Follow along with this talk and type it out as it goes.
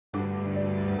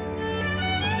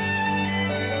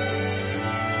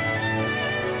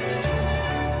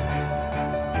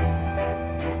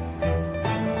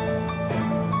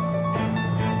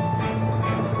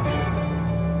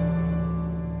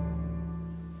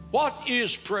What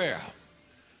is prayer?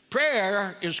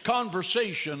 Prayer is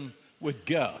conversation with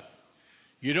God.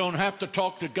 You don't have to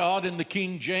talk to God in the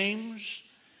King James.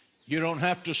 You don't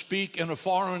have to speak in a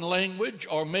foreign language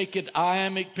or make it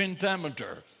iambic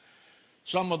pentameter.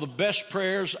 Some of the best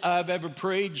prayers I've ever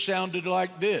prayed sounded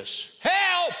like this: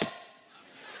 help!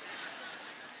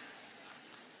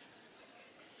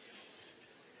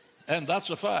 And that's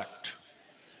a fact.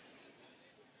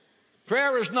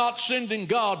 Prayer is not sending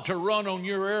God to run on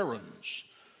your errands.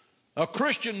 A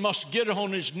Christian must get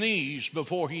on his knees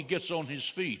before he gets on his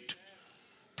feet.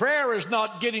 Prayer is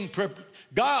not getting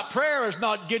God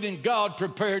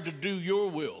prepared to do your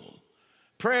will.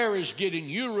 Prayer is getting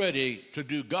you ready to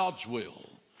do God's will.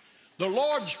 The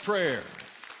Lord's Prayer,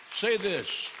 say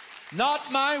this: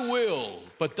 not my will,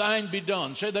 but thine be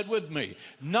done. Say that with me.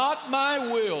 Not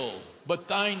my will, but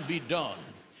thine be done.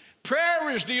 Prayer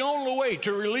is the only way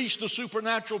to release the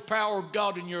supernatural power of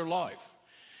God in your life,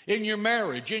 in your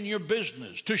marriage, in your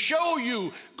business, to show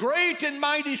you great and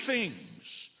mighty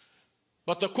things.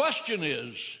 But the question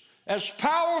is, as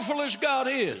powerful as God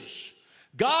is,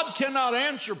 God cannot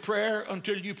answer prayer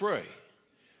until you pray.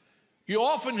 You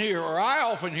often hear, or I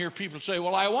often hear people say,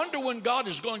 well, I wonder when God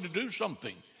is going to do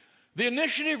something. The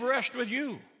initiative rests with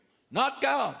you, not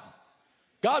God.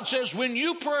 God says, when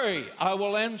you pray, I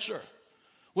will answer.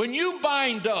 When you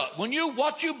bind up,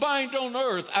 what you bind on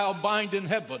earth, I'll bind in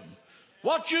heaven.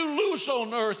 What you loose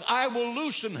on earth, I will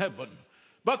loose in heaven.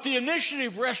 But the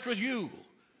initiative rests with you.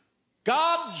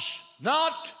 God's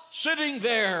not sitting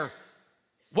there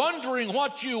wondering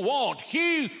what you want.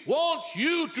 He wants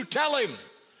you to tell him.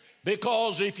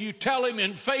 Because if you tell him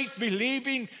in faith,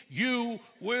 believing, you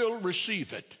will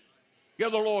receive it.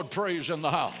 Give the Lord praise in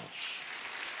the house.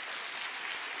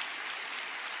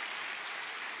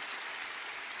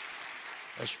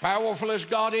 As powerful as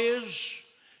God is,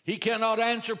 he cannot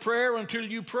answer prayer until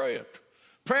you pray it.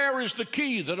 Prayer is the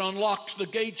key that unlocks the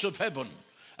gates of heaven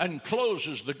and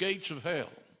closes the gates of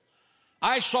hell.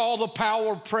 I saw the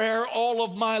power of prayer all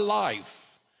of my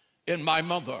life in my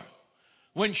mother.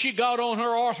 When she got on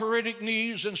her arthritic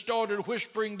knees and started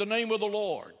whispering the name of the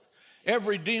Lord,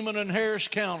 every demon in Harris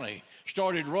County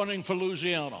started running for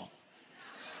Louisiana.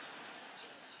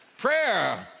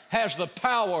 Prayer has the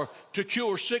power to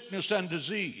cure sickness and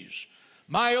disease.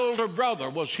 My older brother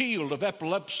was healed of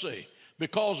epilepsy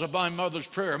because of my mother's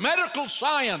prayer. Medical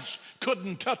science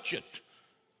couldn't touch it,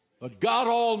 but God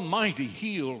Almighty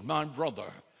healed my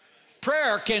brother.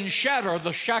 Prayer can shatter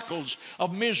the shackles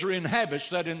of misery and habits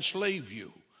that enslave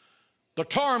you, the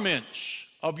torments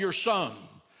of your son,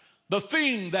 the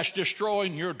thing that's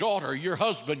destroying your daughter, your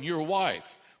husband, your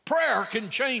wife. Prayer can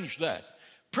change that.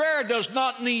 Prayer does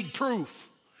not need proof.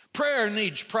 Prayer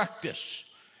needs practice.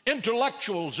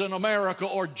 Intellectuals in America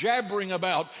are jabbering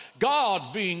about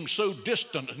God being so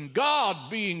distant and God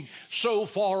being so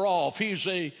far off. He's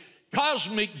a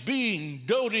cosmic being,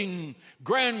 doting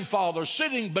grandfather,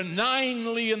 sitting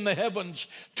benignly in the heavens,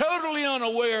 totally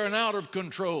unaware and out of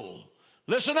control.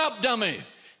 Listen up, dummy.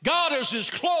 God is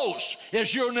as close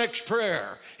as your next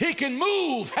prayer. He can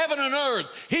move heaven and earth.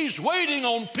 He's waiting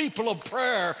on people of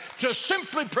prayer to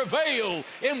simply prevail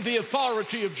in the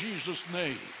authority of Jesus'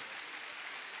 name.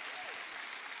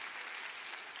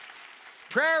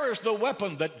 Prayer is the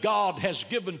weapon that God has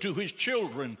given to his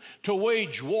children to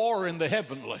wage war in the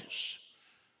heavenlies.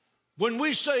 When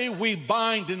we say we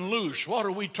bind and loose, what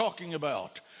are we talking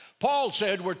about? Paul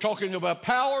said we're talking about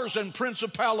powers and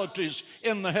principalities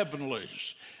in the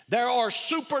heavenlies. There are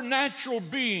supernatural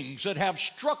beings that have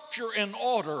structure and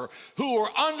order who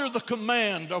are under the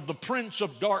command of the prince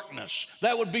of darkness.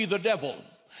 That would be the devil.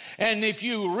 And if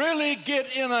you really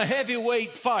get in a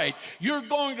heavyweight fight, you're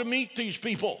going to meet these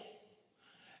people.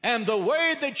 And the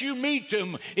way that you meet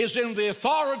them is in the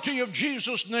authority of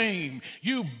Jesus' name.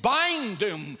 You bind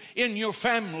them in your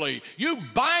family. You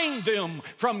bind them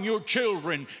from your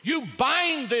children. You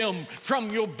bind them from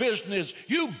your business.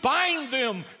 You bind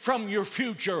them from your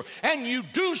future. And you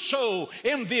do so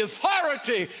in the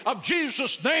authority of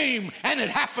Jesus' name, and it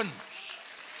happens.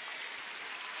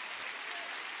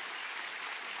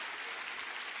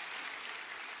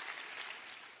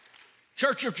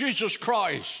 Church of Jesus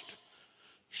Christ,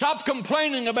 stop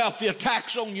complaining about the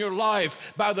attacks on your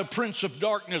life by the prince of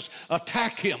darkness.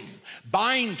 Attack him,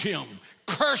 bind him,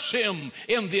 curse him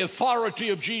in the authority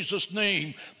of Jesus'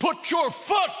 name. Put your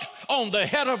foot on the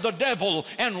head of the devil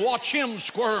and watch him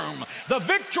squirm. The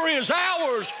victory is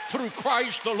ours through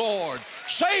Christ the Lord.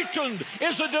 Satan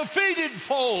is a defeated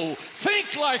foe.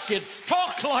 Think like it,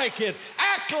 talk like it,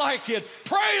 act like it,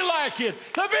 pray like it.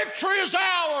 The victory is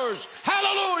ours.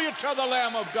 Hallelujah to the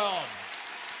Lamb of God.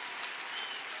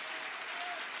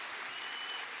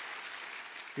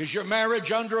 Is your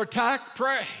marriage under attack?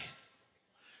 Pray.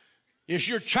 Is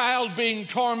your child being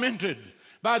tormented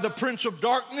by the prince of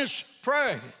darkness?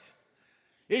 Pray.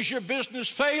 Is your business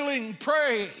failing?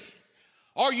 Pray.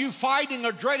 Are you fighting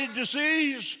a dreaded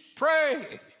disease? Pray.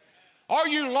 Are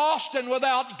you lost and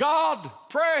without God?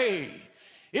 Pray.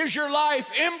 Is your life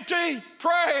empty?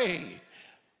 Pray.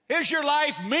 Is your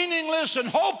life meaningless and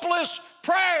hopeless?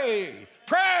 Pray.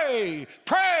 Pray.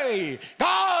 Pray.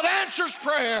 God answers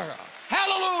prayer.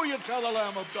 Hallelujah to the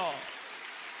Lamb of God.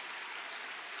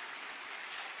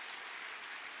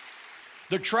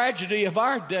 The tragedy of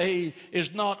our day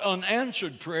is not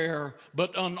unanswered prayer,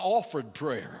 but unoffered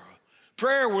prayer.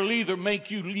 Prayer will either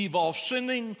make you leave off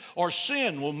sinning, or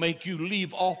sin will make you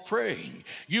leave off praying.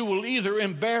 You will either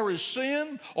embarrass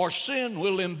sin, or sin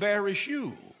will embarrass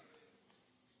you.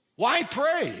 Why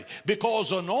pray?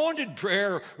 Because anointed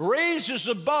prayer raises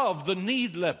above the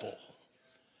need level.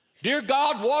 Dear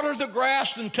God, water the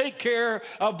grass and take care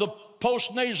of the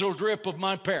postnasal drip of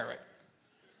my parrot.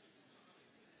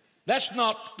 That's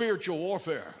not spiritual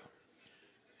warfare.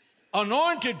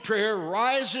 Anointed prayer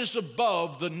rises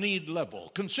above the need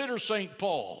level. Consider St.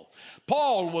 Paul.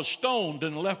 Paul was stoned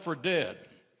and left for dead.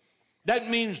 That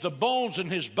means the bones in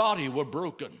his body were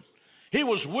broken. He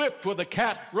was whipped with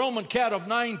a Roman cat of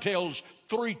nine tails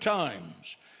 3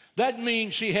 times. That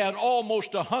means he had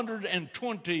almost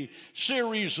 120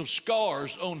 series of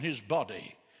scars on his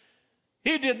body.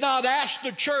 He did not ask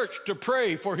the church to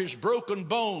pray for his broken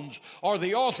bones, or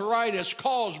the arthritis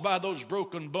caused by those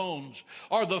broken bones,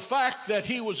 or the fact that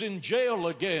he was in jail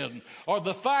again, or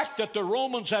the fact that the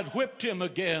Romans had whipped him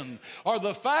again, or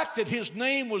the fact that his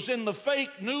name was in the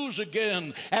fake news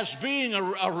again as being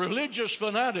a religious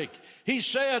fanatic. He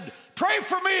said, pray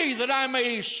for me that I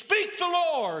may speak the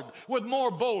Lord with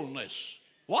more boldness.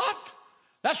 What?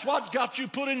 That's what got you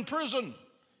put in prison.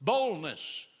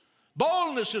 Boldness.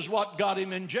 Boldness is what got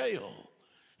him in jail.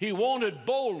 He wanted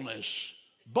boldness.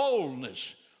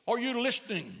 Boldness. Are you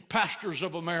listening, pastors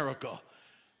of America?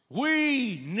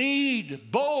 We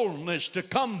need boldness to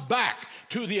come back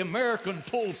to the American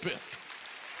pulpit.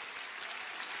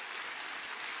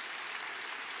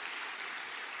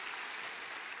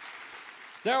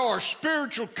 There are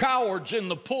spiritual cowards in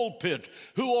the pulpit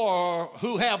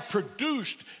who have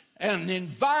produced an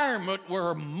environment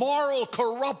where moral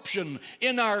corruption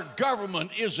in our government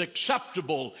is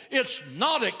acceptable. It's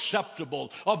not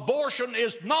acceptable. Abortion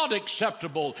is not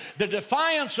acceptable. The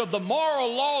defiance of the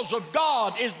moral laws of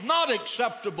God is not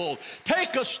acceptable.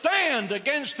 Take a stand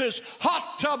against this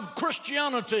hot tub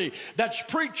Christianity that's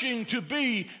preaching to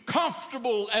be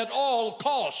comfortable at all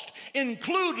costs,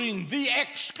 including the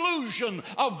exclusion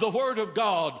of the Word of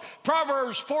God.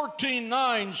 Proverbs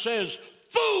 14:9 says,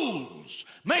 fools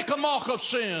make a mock of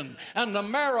sin, and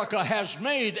America has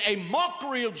made a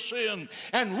mockery of sin,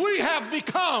 and we have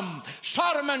become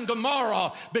Sodom and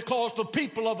Gomorrah because the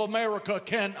people of America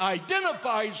can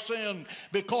identify sin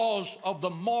because of the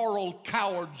moral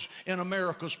cowards in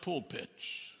America's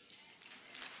pulpits.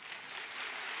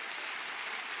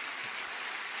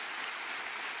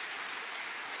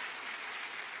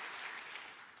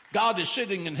 God is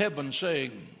sitting in heaven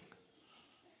saying,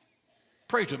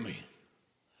 pray to me.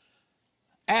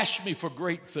 Ask me for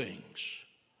great things.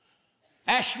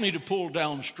 Ask me to pull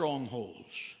down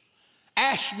strongholds.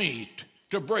 Ask me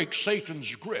to break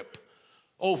Satan's grip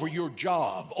over your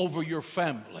job, over your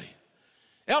family.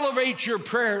 Elevate your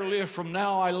prayer list from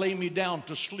now I lay me down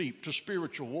to sleep to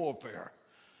spiritual warfare.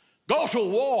 Go to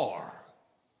war.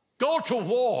 Go to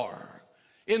war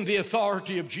in the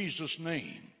authority of Jesus'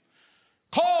 name.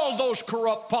 Call those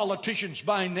corrupt politicians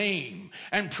by name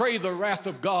and pray the wrath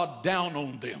of God down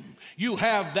on them. You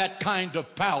have that kind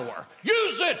of power.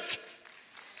 Use it.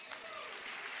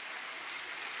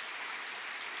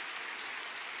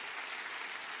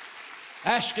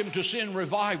 Ask him to send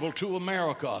revival to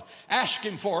America. Ask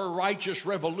him for a righteous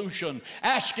revolution.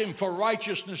 Ask him for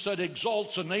righteousness that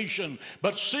exalts a nation.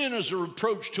 But sin is a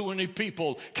reproach to any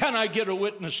people. Can I get a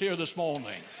witness here this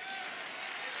morning?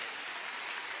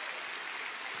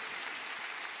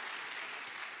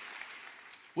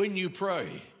 When you pray,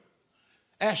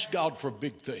 ask God for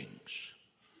big things.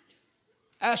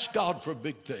 Ask God for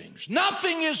big things.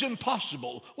 Nothing is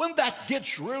impossible when that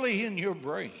gets really in your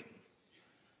brain.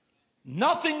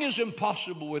 Nothing is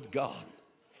impossible with God.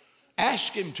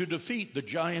 Ask him to defeat the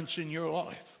giants in your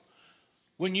life.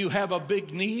 When you have a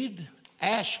big need,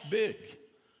 ask big.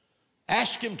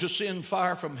 Ask him to send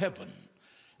fire from heaven.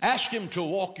 Ask him to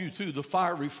walk you through the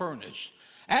fiery furnace.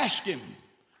 Ask him.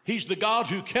 He's the God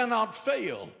who cannot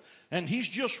fail, and he's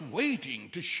just waiting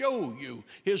to show you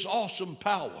his awesome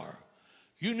power.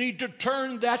 You need to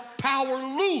turn that power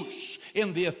loose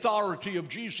in the authority of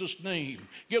Jesus' name.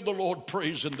 Give the Lord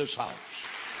praise in this house.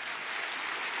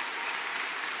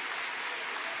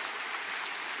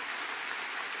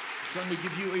 Let me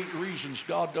give you 8 reasons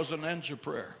God doesn't answer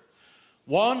prayer.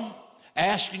 1,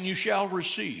 ask and you shall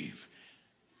receive.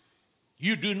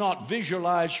 You do not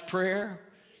visualize prayer.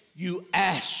 You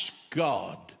ask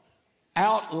God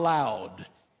out loud.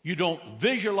 You don't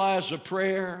visualize a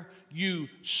prayer. You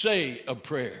say a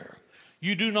prayer.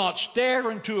 You do not stare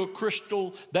into a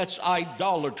crystal. That's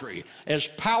idolatry. As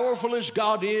powerful as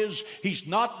God is, He's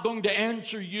not going to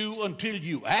answer you until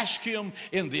you ask Him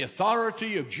in the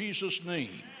authority of Jesus'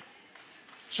 name.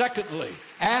 Secondly,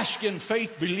 ask in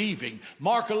faith believing.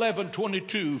 Mark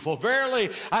 11:22. For verily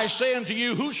I say unto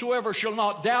you, whosoever shall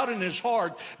not doubt in his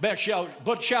heart, but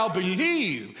shall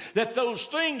believe that those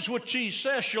things which he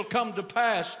says shall come to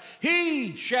pass,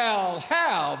 he shall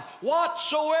have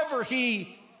whatsoever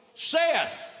he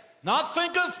saith. Not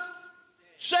thinketh,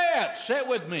 saith. Say it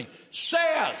with me.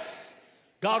 Saith.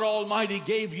 God Almighty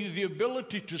gave you the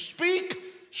ability to speak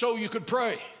so you could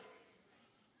pray.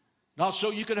 Not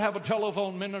so you could have a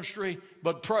telephone ministry,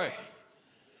 but pray.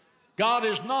 God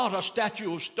is not a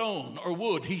statue of stone or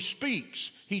wood. He speaks,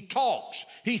 He talks,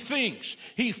 He thinks,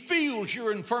 He feels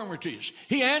your infirmities.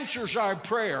 He answers our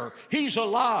prayer. He's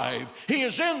alive. He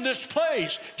is in this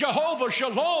place. Jehovah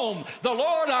Shalom, the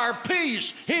Lord our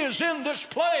peace. He is in this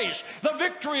place. The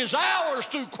victory is ours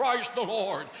through Christ the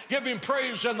Lord. Give Him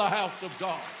praise in the house of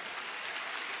God.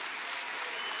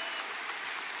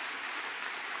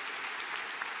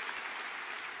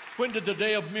 When did the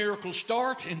day of miracles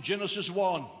start? In Genesis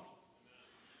 1.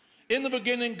 In the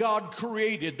beginning, God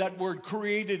created. That word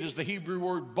created is the Hebrew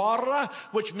word bara,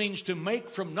 which means to make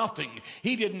from nothing.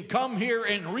 He didn't come here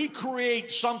and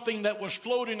recreate something that was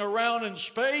floating around in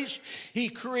space. He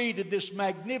created this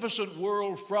magnificent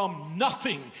world from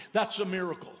nothing. That's a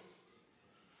miracle.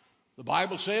 The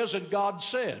Bible says, and God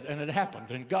said, and it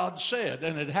happened. And God said,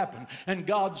 and it happened. And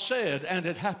God said, and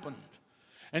it happened.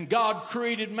 And God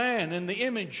created man in the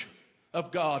image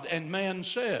of God, and man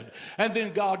said. And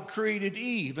then God created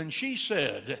Eve, and she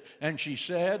said, and she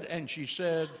said, and she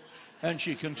said, and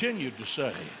she continued to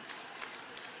say.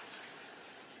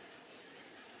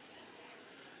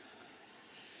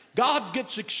 God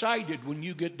gets excited when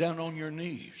you get down on your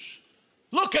knees.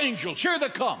 Look, angels, here they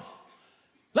come.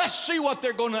 Let's see what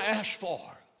they're going to ask for.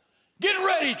 Get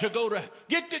ready to go to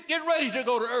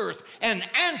earth and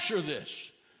answer this.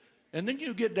 And then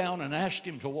you get down and ask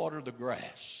Him to water the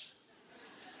grass.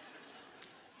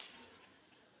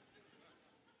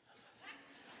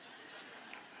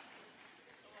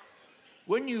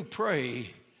 When you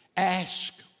pray,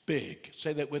 ask big.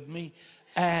 Say that with me.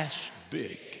 Ask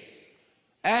big.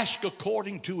 Ask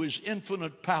according to His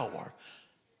infinite power.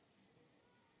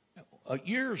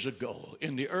 Years ago,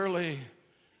 in the early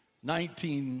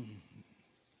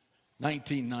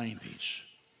 1990s,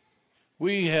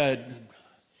 we had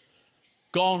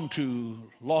gone to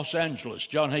Los Angeles,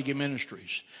 John Hagee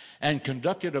Ministries, and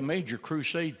conducted a major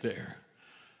crusade there.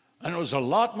 And it was a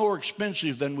lot more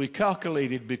expensive than we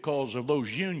calculated because of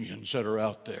those unions that are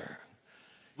out there.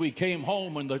 We came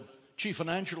home and the chief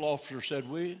financial officer said,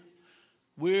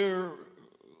 we're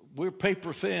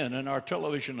paper thin in our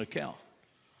television account.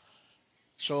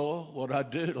 So what I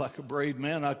did, like a brave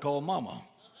man, I called Mama.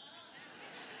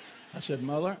 I said,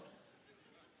 Mother,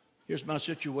 here's my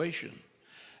situation.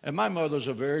 And my mother's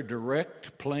a very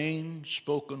direct,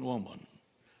 plain-spoken woman.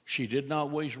 She did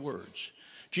not waste words.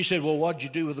 She said, well, what'd you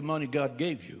do with the money God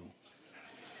gave you?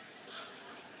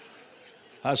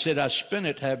 I said, I spent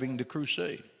it having the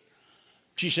crusade.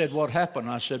 She said, what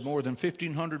happened? I said, more than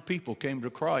 1,500 people came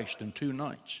to Christ in 2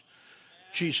 nights.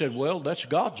 She said, well, that's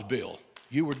God's bill.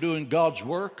 You were doing God's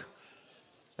work,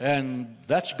 and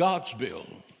that's God's bill.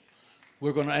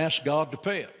 We're going to ask God to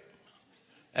pay it.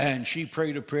 And she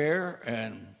prayed a prayer,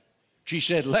 and she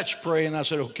said, let's pray. And I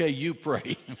said, okay, you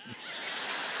pray.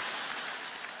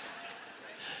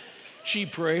 She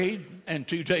prayed, and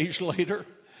 2 days later,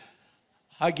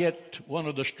 I get one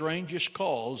of the strangest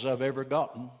calls I've ever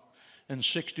gotten in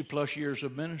 60 plus years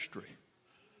of ministry.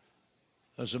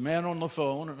 There's a man on the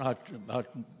phone, and my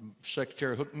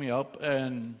secretary hooked me up,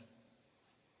 and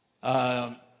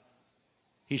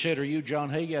he said, are you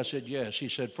John Hagee? I said, yes. He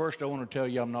said, first, I want to tell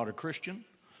you I'm not a Christian.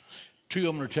 2,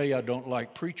 I'm going to tell you I don't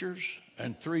like preachers.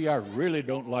 And 3, I really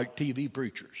don't like TV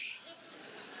preachers.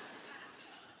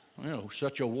 You know,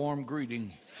 such a warm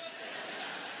greeting.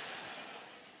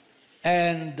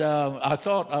 And I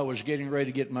thought I was getting ready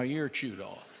to get my ear chewed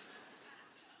off.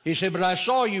 He said, but I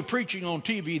saw you preaching on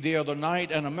TV the other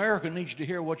night, and America needs to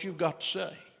hear what you've got to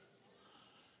say.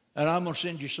 and I'm going to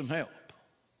send you some help.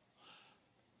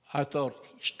 I thought,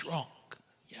 he's drunk.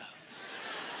 Yeah.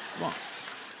 Come on.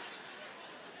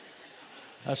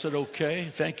 I said, okay,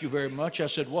 thank you very much. I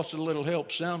said, what's a little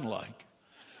help sound like?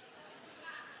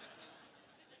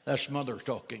 That's mother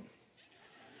talking.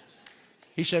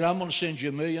 He said, I'm going to send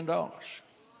you $1 million.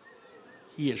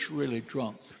 He is really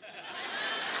drunk.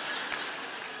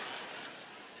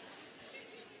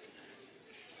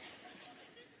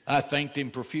 I thanked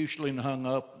him profusely and hung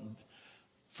up and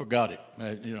forgot it.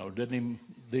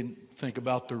 Didn't think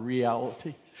about the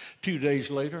reality. 2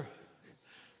 days later,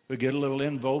 we get a little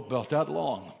envelope about that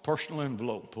long, personal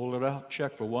envelope. Pull it out,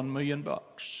 check for $1 million.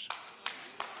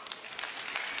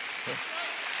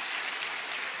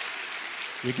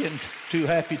 You're getting too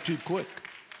happy too quick.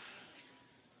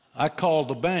 I called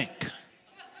the bank.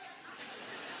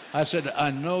 I said,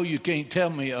 I know you can't tell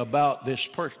me about this,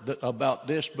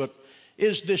 but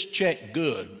is this check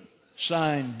good?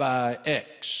 Signed by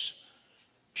X.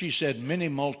 She said, many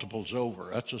multiples over.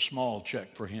 That's a small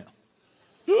check for him.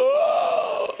 We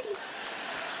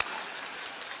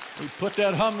put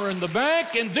that Hummer in the bank,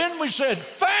 and then we said,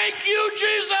 thank you,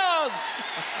 Jesus.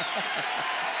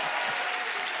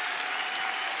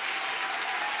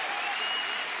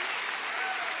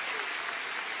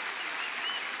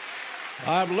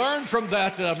 I've learned from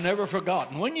that I've never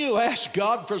forgotten. When you ask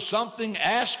God for something,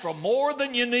 ask for more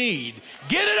than you need.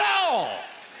 Get it all.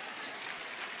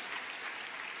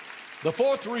 The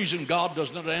fourth reason God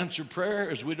does not answer prayer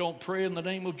is we don't pray in the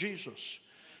name of Jesus.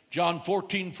 John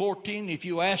 14:14, if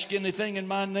you ask anything in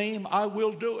my name, I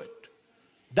will do it.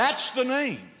 That's the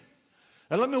name.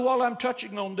 And let me, while I'm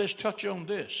touching on this, touch on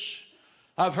this.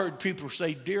 I've heard people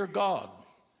say, dear God.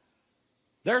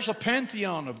 There's a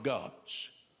pantheon of gods.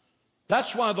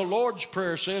 That's why the Lord's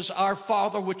Prayer says, our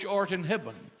Father which art in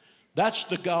heaven. That's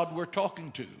the God we're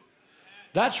talking to.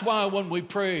 That's why when we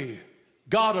pray,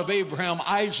 God of Abraham,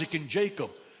 Isaac, and Jacob,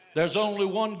 there's only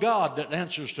one God that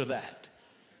answers to that.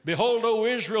 Behold, O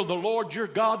Israel, the Lord your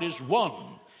God is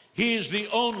one. He is the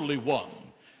only one.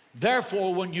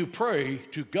 Therefore, when you pray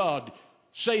to God,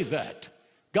 say that.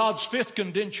 God's fifth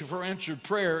condition for answered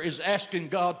prayer is asking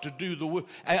God to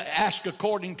ask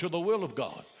according to the will of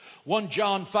God. 1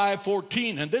 John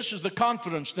 5:14, and this is the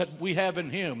confidence that we have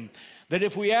in him, that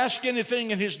if we ask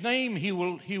anything in his name, he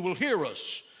will hear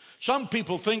us. Some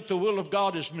people think the will of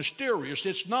God is mysterious.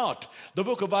 It's not. The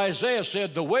book of Isaiah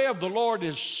said, the way of the Lord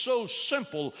is so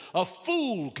simple, a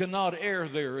fool cannot err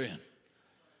therein.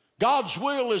 God's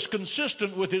will is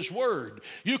consistent with his word.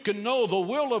 You can know the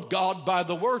will of God by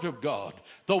the word of God.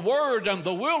 The word and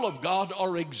the will of God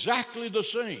are exactly the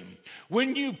same.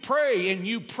 When you pray and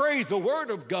you pray the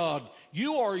word of God,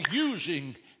 you are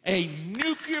using a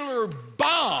nuclear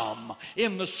bomb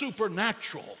in the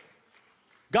supernatural.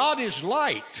 God is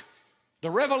light. The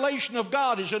revelation of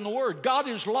God is in the Word. God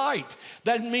is light.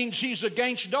 That means he's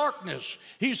against darkness.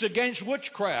 He's against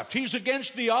witchcraft. He's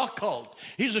against the occult.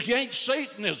 He's against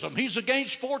Satanism. He's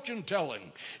against fortune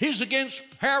telling. He's against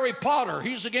Harry Potter.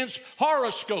 He's against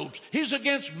horoscopes. He's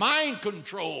against mind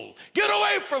control. Get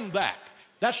away from that.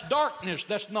 That's darkness.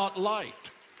 That's not light.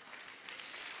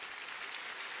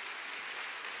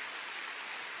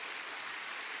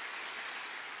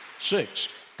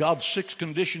 God's sixth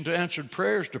condition to answered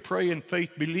prayer is to pray in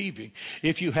faith believing.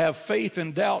 If you have faith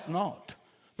and doubt not.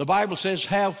 The Bible says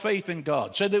have faith in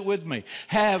God. Say that with me.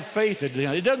 Have faith in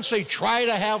God. It doesn't say try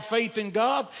to have faith in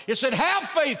God. It said have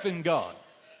faith in God.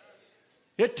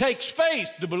 It takes faith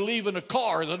to believe in a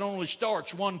car that only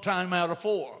starts one time out of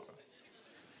 4.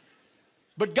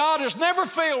 But God has never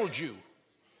failed you.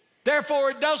 Therefore,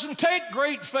 it doesn't take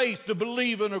great faith to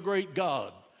believe in a great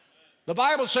God. The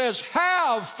Bible says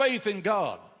have faith in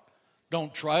God.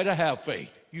 Don't try to have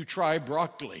faith. You try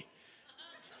broccoli.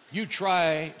 You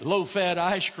try low-fat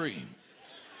ice cream.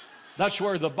 That's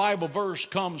where the Bible verse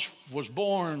was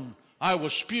born, I will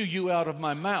spew you out of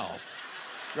my mouth.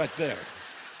 Right there.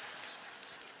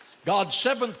 God's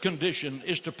seventh condition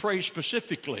is to pray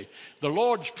specifically. The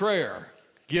Lord's Prayer,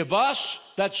 give us,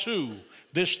 that's who.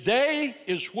 This day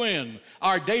is when.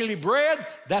 Our daily bread,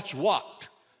 that's what.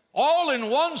 All in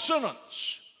one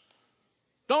sentence.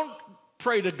 Don't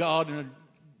pray to God in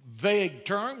vague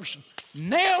terms.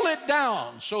 Nail it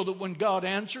down so that when God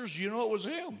answers, you know it was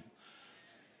him.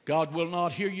 God will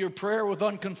not hear your prayer with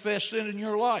unconfessed sin in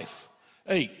your life.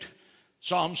 8.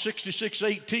 Psalm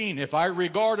 66:18. If I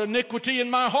regard iniquity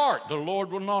in my heart, the Lord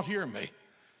will not hear me.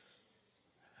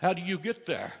 How do you get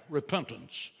there?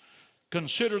 Repentance.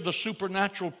 Consider the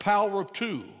supernatural power of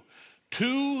 2.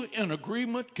 Two in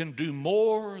agreement can do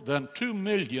more than 2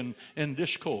 million in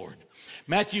discord.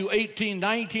 Matthew 18,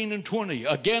 19, and 20.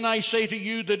 Again, I say to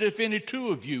you that if any two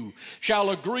of you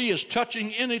shall agree as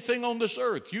touching anything on this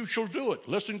earth, you shall do it.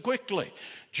 Listen quickly.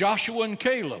 Joshua and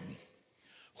Caleb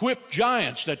whipped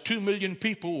giants that 2 million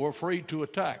people were afraid to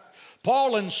attack.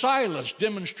 Paul and Silas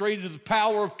demonstrated the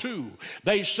power of two.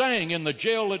 They sang in the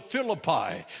jail at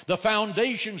Philippi. The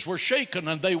foundations were shaken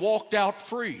and they walked out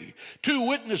free. Two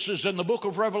witnesses in the book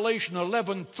of Revelation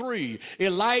 11:3,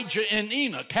 Elijah and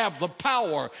Enoch, have the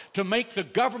power to make the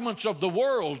governments of the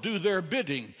world do their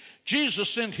bidding. Jesus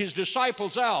sent his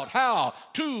disciples out. How?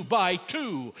 2 by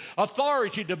 2.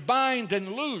 Authority to bind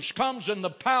and loose comes in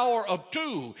the power of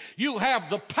two. You have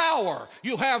the power.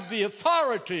 You have the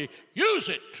authority. Use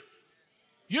it.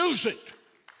 Use it.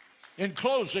 In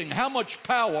closing, how much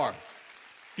power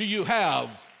do you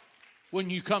have when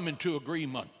you come into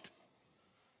agreement?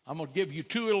 I'm going to give you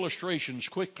 2 illustrations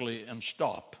quickly and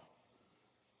stop.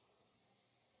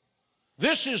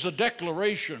 This is a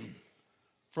declaration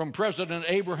from President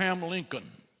Abraham Lincoln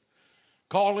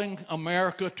calling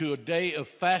America to a day of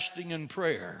fasting and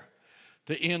prayer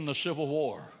to end the Civil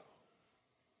War.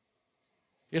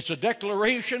 It's a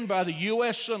declaration by the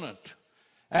U.S. Senate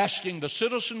asking the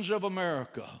citizens of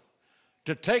America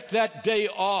to take that day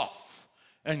off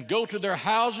and go to their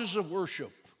houses of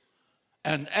worship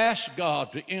and ask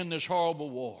God to end this horrible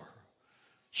war.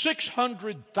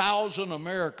 600,000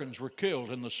 Americans were killed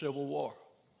in the Civil War.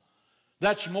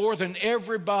 That's more than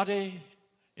everybody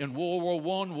in World War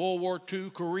I, World War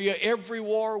II, Korea. Every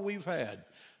war we've had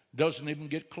doesn't even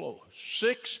get close.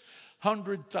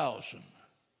 600,000.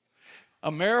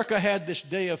 America had this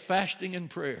day of fasting and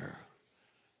prayer.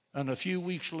 And a few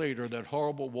weeks later, that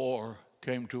horrible war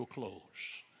came to a close.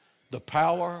 The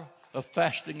power of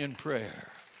fasting and prayer,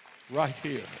 right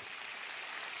here.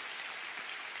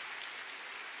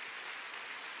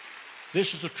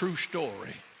 This is a true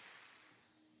story.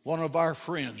 One of our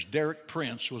friends, Derek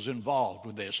Prince, was involved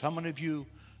with this. How many of you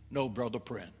know Brother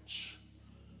Prince?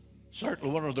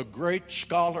 Certainly one of the great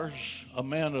scholars, a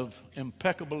man of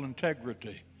impeccable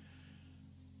integrity.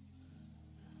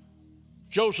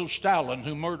 Joseph Stalin,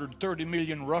 who murdered 30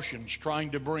 million Russians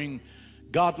trying to bring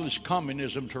godless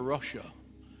communism to Russia.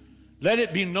 Let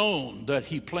it be known that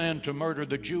he planned to murder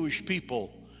the Jewish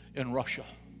people in Russia.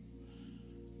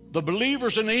 The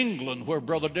believers in England, where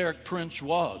Brother Derek Prince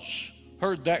was,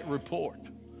 heard that report.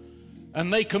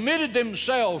 And they committed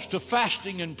themselves to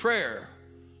fasting and prayer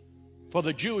for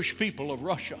the Jewish people of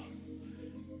Russia.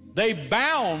 They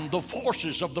bound the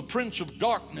forces of the Prince of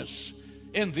Darkness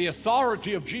in the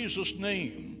authority of Jesus'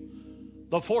 name,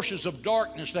 the forces of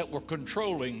darkness that were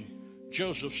controlling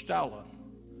Joseph Stalin.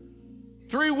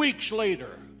 3 weeks later,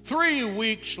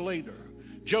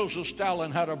 Joseph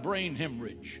Stalin had a brain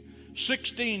hemorrhage.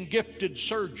 16 gifted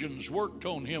surgeons worked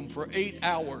on him for 8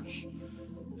 hours.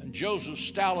 And Joseph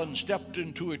Stalin stepped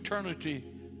into eternity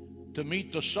to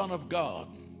meet the Son of God,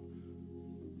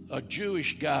 a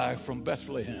Jewish guy from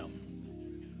Bethlehem.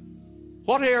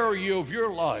 What area of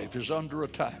your life is under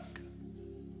attack?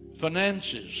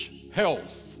 Finances,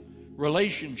 health,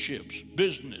 relationships,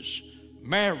 business,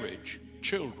 marriage,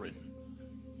 children.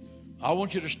 I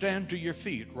want you to stand to your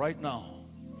feet right now.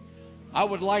 I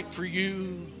would like for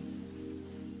you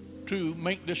to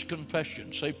make this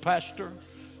confession. Say, Pastor,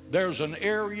 there's an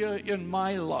area in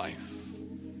my life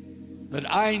that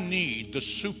I need the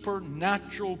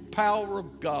supernatural power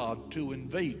of God to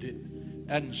invade it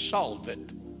and solve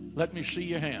it. Let me see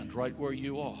your hand right where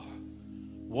you are.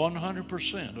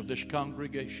 100% of this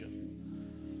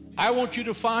congregation. I want you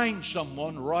to find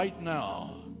someone right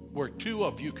now where 2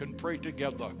 of you can pray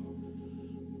together.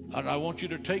 And I want you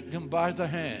to take them by the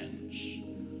hands.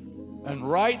 And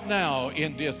right now,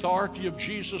 in the authority of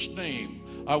Jesus'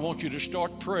 name, I want you to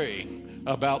start praying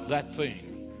about that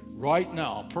thing. Right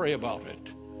now, pray about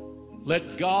it.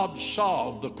 Let God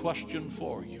solve the question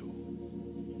for you.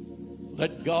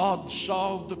 Let God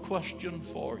solve the question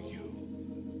for you.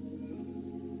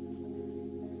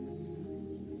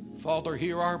 Father,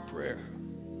 hear our prayer.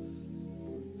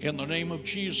 In the name of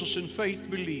Jesus, in faith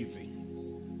believing,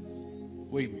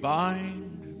 we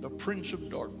bind the Prince of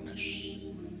Darkness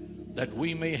that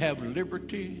we may have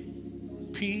liberty,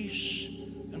 peace,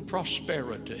 and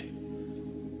prosperity.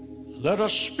 Let a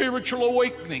spiritual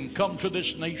awakening come to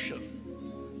this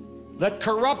nation. Let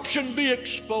corruption be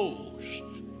exposed.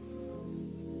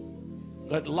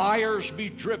 Let liars be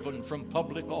driven from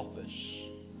public office.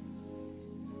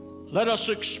 Let us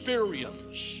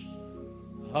experience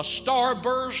a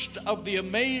starburst of the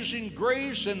amazing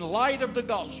grace and light of the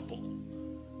gospel.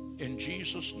 In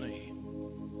Jesus' name,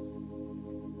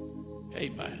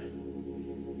 amen.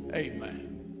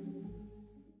 Amen.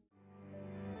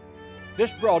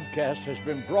 This broadcast has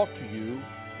been brought to you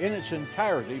in its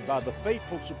entirety by the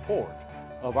faithful support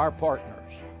of our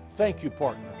partners. Thank you,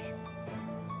 partners.